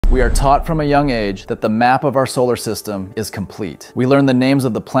We are taught from a young age that the map of our solar system is complete. We learn the names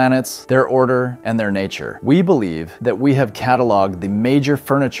of the planets, their order, and their nature. We believe that we have cataloged the major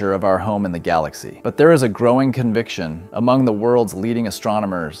furniture of our home in the galaxy. But there is a growing conviction among the world's leading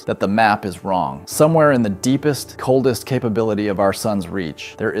astronomers that the map is wrong. Somewhere in the deepest, coldest capability of our sun's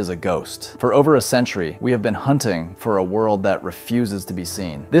reach, there is a ghost. For over a century, we have been hunting for a world that refuses to be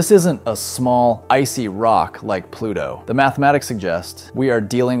seen. This isn't a small, icy rock like Pluto. The mathematics suggest we are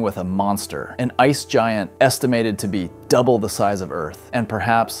dealing with a monster, an ice giant estimated to be double the size of Earth, and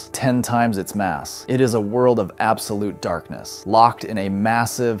perhaps 10 times its mass. It is a world of absolute darkness, locked in a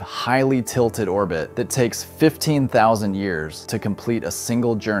massive, highly tilted orbit that takes 15,000 years to complete a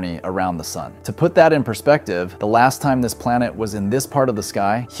single journey around the sun. To put that in perspective, the last time this planet was in this part of the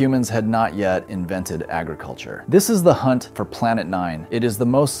sky, humans had not yet invented agriculture. This is the hunt for Planet 9. It is the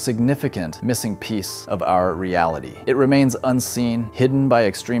most significant missing piece of our reality. It remains unseen, hidden by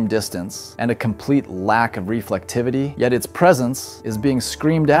extreme distance, and a complete lack of reflectivity, yet its presence is being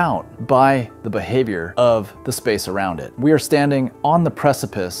screamed out by the behavior of the space around it. We are standing on the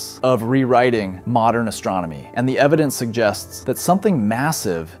precipice of rewriting modern astronomy, and the evidence suggests that something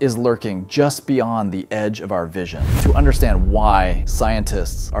massive is lurking just beyond the edge of our vision. To understand why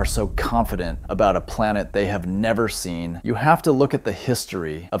scientists are so confident about a planet they have never seen, you have to look at the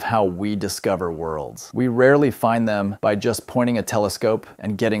history of how we discover worlds. We rarely find them by just pointing a telescope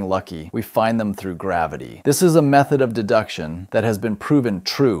and getting lucky. We find them through gravity. This is a method of deduction that has been proven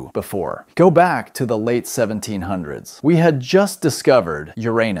true before. Go back to the late 1700s. We had just discovered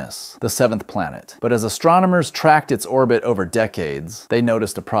Uranus, the seventh planet. But as astronomers tracked its orbit over decades, they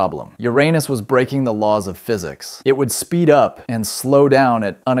noticed a problem. Uranus was breaking the laws of physics. It would speed up and slow down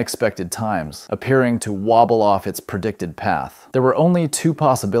at unexpected times, appearing to wobble off its predicted path. There were only two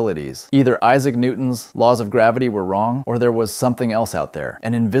possibilities. Either Isaac Newton's laws of gravity were wrong, or there was something else out there,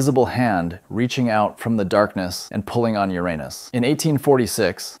 an invisible hand reaching out from the darkness and pulling on Uranus. In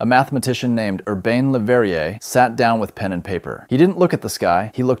 1846, a mathematician named Urbain Le Verrier sat down with pen and paper. He didn't look at the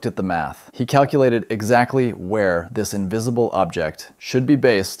sky, he looked at the math. He calculated exactly where this invisible object should be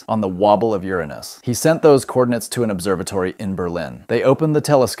based on the wobble of Uranus. He sent those coordinates to an observatory in Berlin. They opened the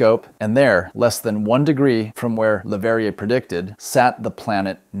telescope, and there, less than 1 degree from where Le Verrier predicted, sat the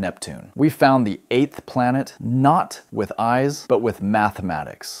planet Neptune. We found the 8th planet, not with eyes, but with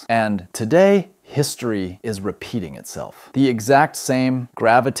mathematics. And today, history is repeating itself. The exact same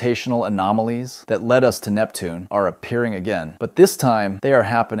gravitational anomalies that led us to Neptune are appearing again, but this time they are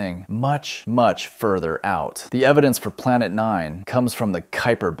happening much, much further out. The evidence for Planet 9 comes from the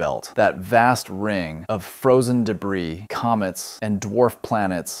Kuiper Belt, that vast ring of frozen debris, comets, and dwarf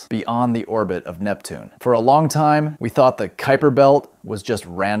planets beyond the orbit of Neptune. For a long time, we thought the Kuiper Belt was just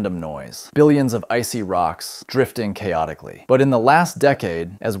random noise. Billions of icy rocks drifting chaotically. But in the last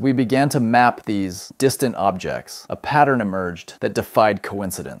decade, as we began to map these distant objects, a pattern emerged that defied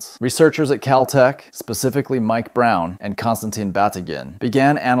coincidence. Researchers at Caltech, specifically Mike Brown and Konstantin Batygin,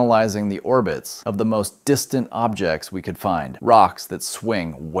 began analyzing the orbits of the most distant objects we could find, rocks that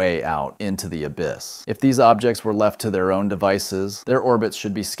swing way out into the abyss. If these objects were left to their own devices, their orbits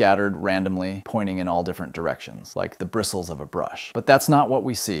should be scattered randomly, pointing in all different directions, like the bristles of a brush. But that's not what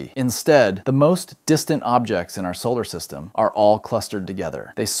we see. Instead, the most distant objects in our solar system are all clustered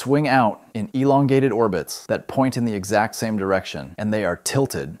together. They swing out in elongated orbits that point in the exact same direction, and they are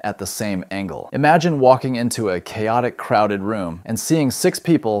tilted at the same angle. Imagine walking into a chaotic, crowded room and seeing 6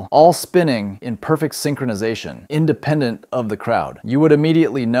 people all spinning in perfect synchronization, independent of the crowd. You would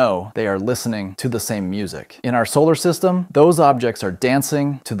immediately know they are listening to the same music. In our solar system, those objects are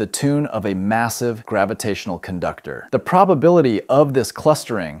dancing to the tune of a massive gravitational conductor. The probability of this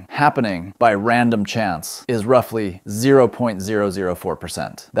clustering happening by random chance is roughly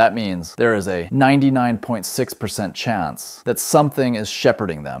 0.004%. That means there is a 99.6% chance that something is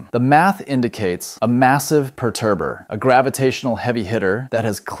shepherding them. The math indicates a massive perturber, a gravitational heavy hitter that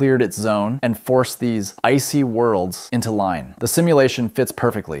has cleared its zone and forced these icy worlds into line. The simulation fits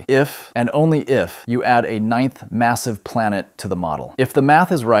perfectly if, and only if, you add a 9th massive planet to the model. If the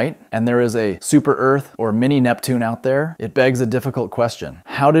math is right, and there is a super Earth or mini Neptune out there, it begs a difficult question.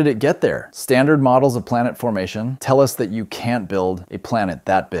 How did it get there? Standard models of planet formation tell us that you can't build a planet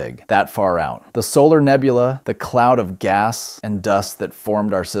that big, that far out. The solar nebula, the cloud of gas and dust that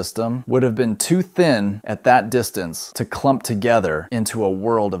formed our system, would have been too thin at that distance to clump together into a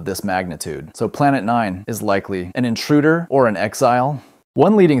world of this magnitude. So Planet 9 is likely an intruder or an exile,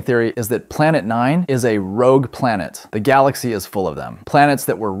 One leading theory is that Planet 9 is a rogue planet. The galaxy is full of them. Planets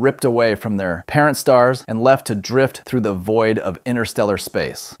that were ripped away from their parent stars and left to drift through the void of interstellar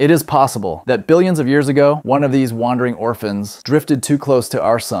space. It is possible that billions of years ago, one of these wandering orphans drifted too close to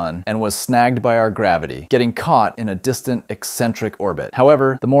our sun and was snagged by our gravity, getting caught in a distant eccentric orbit.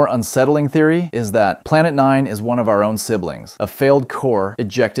 However, the more unsettling theory is that Planet 9 is one of our own siblings, a failed core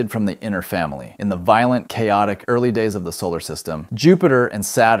ejected from the inner family. In the violent, chaotic early days of the solar system, Jupiter and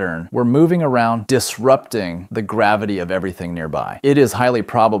Saturn were moving around, disrupting the gravity of everything nearby. It is highly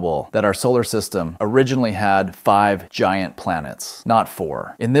probable that our solar system originally had 5 giant planets, not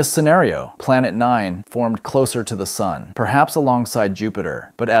 4. In this scenario, Planet 9 formed closer to the sun, perhaps alongside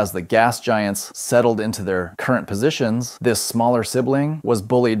Jupiter, but as the gas giants settled into their current positions, this smaller sibling was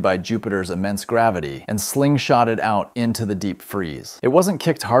bullied by Jupiter's immense gravity and slingshotted out into the deep freeze. It wasn't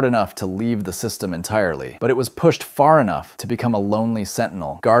kicked hard enough to leave the system entirely, but it was pushed far enough to become a lonely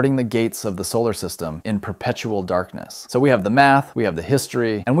sentinel, guarding the gates of the solar system in perpetual darkness. So we have the math, we have the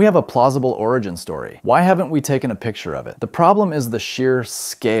history, and we have a plausible origin story. Why haven't we taken a picture of it? The problem is the sheer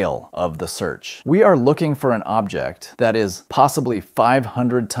scale of the search. We are looking for an object that is possibly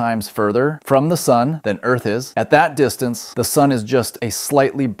 500 times further from the sun than Earth is. At that distance, the sun is just a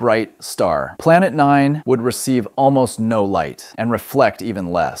slightly bright star. Planet 9 would receive almost no light and reflect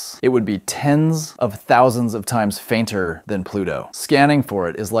even less. It would be tens of thousands of times fainter than Pluto. Scanning for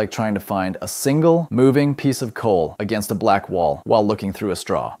it is like trying to find a single moving piece of coal against a black wall while looking through a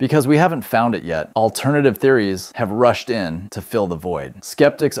straw. Because we haven't found it yet, alternative theories have rushed in to fill the void.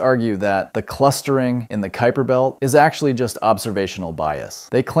 Skeptics argue that the clustering in the Kuiper Belt is actually just observational bias.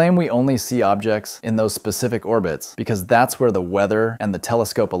 They claim we only see objects in those specific orbits because that's where the weather and the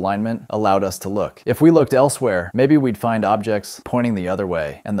telescope alignment allowed us to look. If we looked elsewhere, maybe we'd find objects pointing the other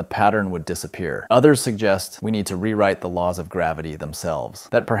way and the pattern would disappear. Others suggest we need to rewrite the laws of gravity themselves,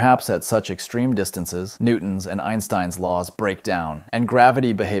 that perhaps at such extreme distances, Newton's and Einstein's laws break down and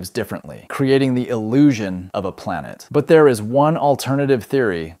gravity behaves differently, creating the illusion of a planet. But there is one alternative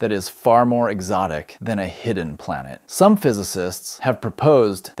theory that is far more exotic than a hidden planet. Some physicists have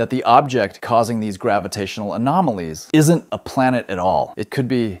proposed that the object causing these gravitational anomalies isn't a planet at all. It could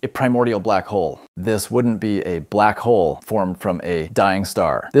be a primordial black hole. This wouldn't be a black hole formed from a dying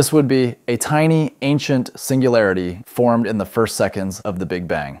star. This would be a tiny, ancient singularity formed in the first seconds of the Big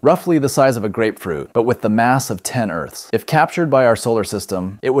Bang, roughly the size of a grapefruit, but with the mass of 10 Earths. If captured by our solar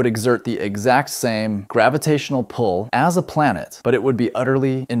system, it would exert the exact same gravitational pull as a planet, but it would be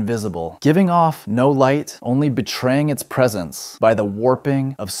utterly invisible, giving off no light, only betraying its presence by the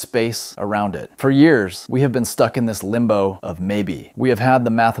warping of space around it. For years, we have been stuck in this limbo of maybe. We have had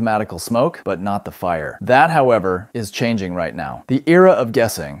the mathematical smoke, but not the fire. That, however, is changing right now. The era of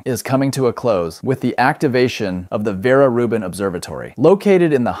guessing is coming to a close with the activation of the Vera Rubin Observatory.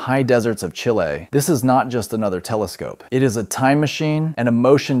 Located in the high deserts of Chile, this is not just another telescope. It is a time machine and a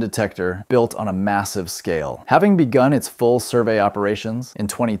motion detector built on a massive scale. Having begun its full survey operations in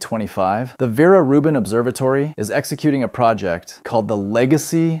 2025, the Vera Rubin Observatory is executing a project called the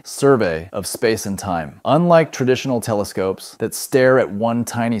Legacy Survey of Space and Time. Unlike traditional telescopes that stare at one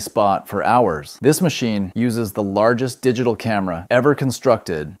tiny spot for hours, this machine uses the largest digital camera ever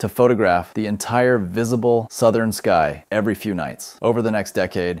constructed to photograph the entire visible southern sky every few nights. Over the next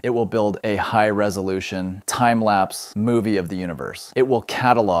decade, it will build a high-resolution, time-lapse movie of the universe. It will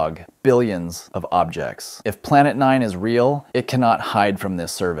catalog billions of objects. If Planet 9 is real, it cannot hide from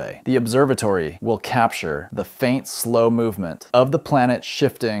this survey. The observatory will capture the faint, slow movement of the planet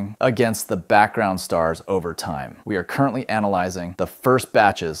shifting against the background stars over time. We are currently analyzing the first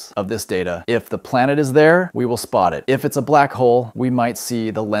batches of this data. If the planet is there, we will spot it. If it's a black hole, we might see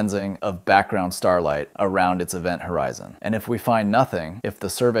the lensing of background starlight around its event horizon. And if we find nothing, if the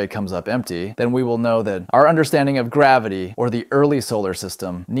survey comes up empty, then we will know that our understanding of gravity or the early solar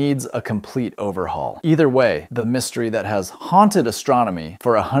system needs a complete overhaul. Either way, the mystery that has haunted astronomy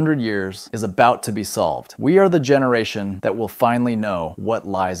for 100 years is about to be solved. We are the generation that will finally know what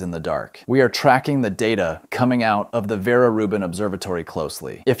lies in the dark. We are tracking the data coming out of the Vera Rubin Observatory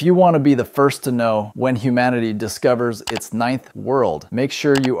closely. If you want to be the first to know when humanity discovers its ninth world, make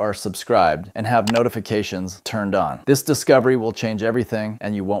sure you are subscribed and have notifications turned on. This discovery will change everything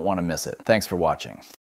and you won't want to miss it. Thanks for watching.